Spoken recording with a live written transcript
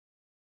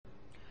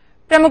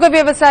പ്രമുഖ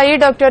വ്യവസായി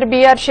doctor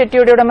BR.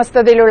 ഷെട്ടിയുടെ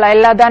ഉടമസ്ഥതയിലുള്ള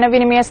എല്ലാ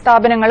ധനവിനിമയ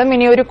സ്ഥാപനങ്ങളും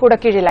ഇനി ഒരു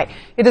കുടക്കീഴിലായി.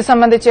 ഇത്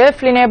സംബന്ധിച്ച്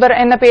FINABLR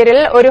എന്ന പേരിൽ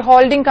ഒരു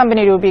ഹോൾഡിംഗ്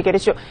കമ്പനി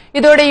രൂപീകരിച്ചു.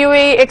 ഇതോടെ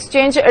UAE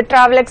എക്സ്ചേഞ്ച്,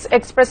 ട്രാവലെക്സ്,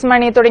 എക്സ്പ്രസ്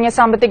മണി തുടങ്ങിയ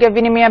സാമ്പത്തിക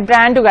വിനിമയ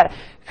ബ്രാൻഡുകൾ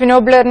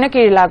FINABLRന്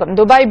കീഴിലാകും.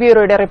 ദുബായ്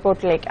ബ്യൂറോയുടെ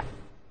റിപ്പോർട്ടിലേക്ക്.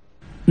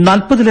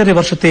 40ലേറെ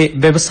വർഷത്തെ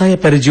വ്യവസായ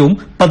പരിചയവും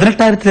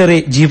 18,000-ലേറെ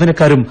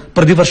ജീവനക്കാരും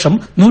പ്രതിവർഷം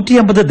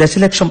 150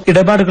 ദശലക്ഷം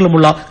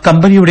ഇടപാടുകളുമുള്ള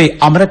കമ്പനിയുടെ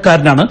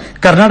അമരക്കാരനാണ്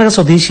കർണാടക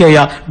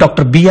സ്വദേശിയായ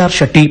ഡോക്ടർ ബി.ആർ.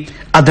 ഷെട്ടി.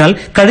 അതിനാൽ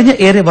കഴിഞ്ഞ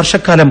ഏറെ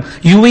വർഷക്കാലം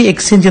UAE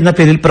എക്സ്ചേഞ്ച് എന്ന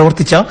പേരിൽ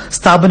പ്രവർത്തിച്ച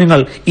സ്ഥാപനങ്ങൾ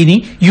ഇനി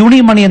യൂണി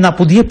മണി എന്ന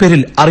പുതിയ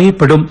പേരിൽ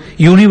അറിയപ്പെടും.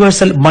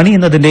 യൂണിവേഴ്സൽ മണി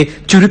എന്നതിന്റെ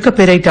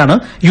ചുരുക്കപ്പേരായിട്ടാണ്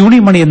യൂണി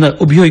മണി എന്ന്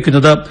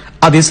ഉപയോഗിക്കുന്നത്.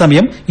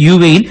 അതേസമയം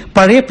UAEയിൽ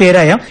പഴയ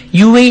പേരായ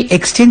UAE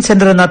എക്സ്ചേഞ്ച്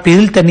സെന്റർ എന്ന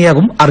പേരിൽ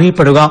തന്നെയാകും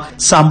അറിയപ്പെടുക.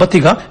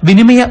 സാമ്പത്തിക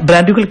വിനിമയ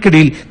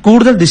ബ്രാൻഡുകൾക്കിടയിൽ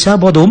കൂടുതൽ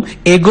ദിശാബോധവും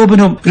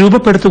ഏകോപനവും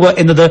രൂപപ്പെടുത്തുക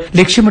എന്നത്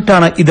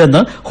ലക്ഷ്യമിട്ടാണ്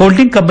ഇതെന്ന്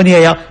ഹോൾഡിംഗ്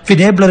കമ്പനിയായ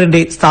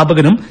FINABLRന്റെ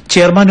സ്ഥാപകനും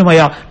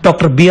ചെയർമാനുമായ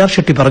ഡോക്ടർ ബി.ആർ.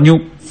 ഷെട്ടി പറഞ്ഞു.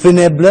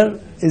 FINABLR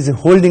is a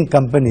holding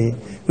company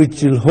which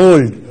will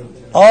hold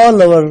all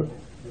our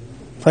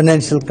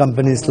financial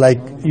companies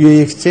like UAE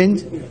Exchange,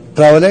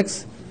 Travelex,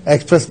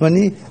 Express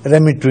Money,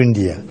 Remit to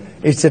India.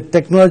 It's a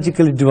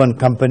technologically driven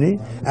company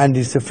and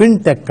it's a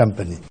fintech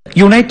company.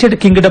 United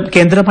kingdom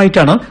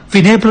കേന്ദ്രമായിട്ടാണ്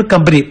FINABLR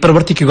company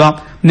പ്രവർത്തിക്കുക.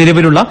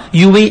 നിലവിലുള്ള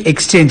UAE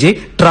exchange,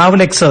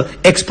 ട്രാവലെക്സ്,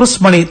 express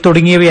മണി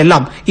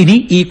തുടങ്ങിയവയെല്ലാം ഇനി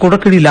ഈ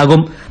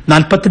കുടക്കീഴിലാകും.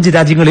 45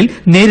 രാജ്യങ്ങളിൽ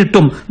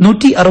നേരിട്ടും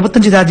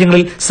 165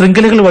 രാജ്യങ്ങളിൽ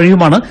ശൃംഖലകൾ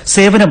വഴിയുമാണ്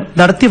സേവനം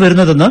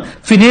നടത്തിവരുന്നതെന്ന്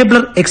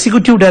FINABLR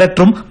എക്സിക്യൂട്ടീവ്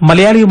ഡയറക്ടറും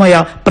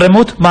മലയാളിയുമായ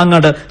പ്രമോദ്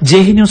മാങ്ങാട്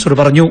ജയ്ഹിന്ദ് ന്യൂസിനോട്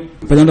പറഞ്ഞു.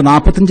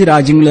 45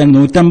 രാജ്യങ്ങളിൽ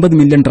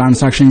 150 മില്യൺ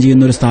ട്രാൻസാക്ഷൻ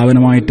ചെയ്യുന്ന ഒരു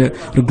സ്ഥാപനമായിട്ട്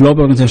ഒരു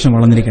ഗ്ലോബൽ ഓർഗനൈസേഷൻ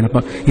വളർന്നിരിക്കുകയാണ്.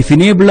 അപ്പൊ ഈ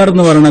FINABLR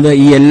എന്ന് പറയുന്നത്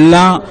ഈ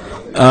എല്ലാ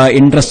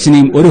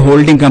ഇൻട്രസ്റ്റിനെയും ഒരു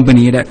ഹോൾഡിംഗ്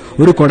കമ്പനിയുടെ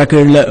ഒരു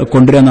കൊടക്കീഴിൽ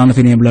കൊണ്ടുവരുന്നതാണ്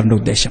FINABLRന്റെ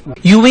ഉദ്ദേശം.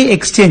 UAE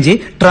എക്സ്ചേഞ്ച്,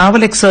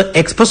 ട്രാവലെക്സ്,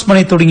 എക്സ്പ്രസ്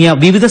മണി തുടങ്ങിയ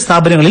വിവിധ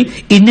സ്ഥാപനങ്ങളിൽ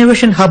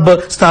ഇന്നൊവേഷൻ ഹബ്ബ്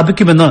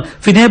സ്ഥാപിക്കുമെന്ന്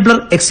FINABLR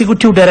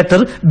executive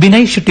director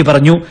Binay Shetty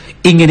പറഞ്ഞു.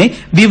 ഇങ്ങനെ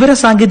വിവര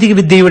സാങ്കേതിക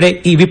വിദ്യയുടെ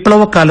ഈ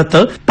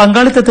വിപ്ലവകാലത്ത്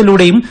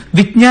പങ്കാളിത്തത്തിലൂടെയും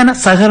വിജ്ഞാന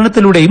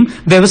സഹകരണത്തിലൂടെയും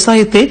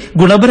വ്യവസായത്തെ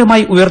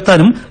ഗുണപരമായി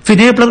ഉയർത്താനും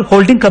FINABLR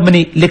ഹോൾഡിംഗ്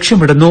കമ്പനി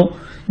ലക്ഷ്യമിടുന്നു.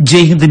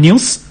 Jaihind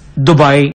news, Dubai.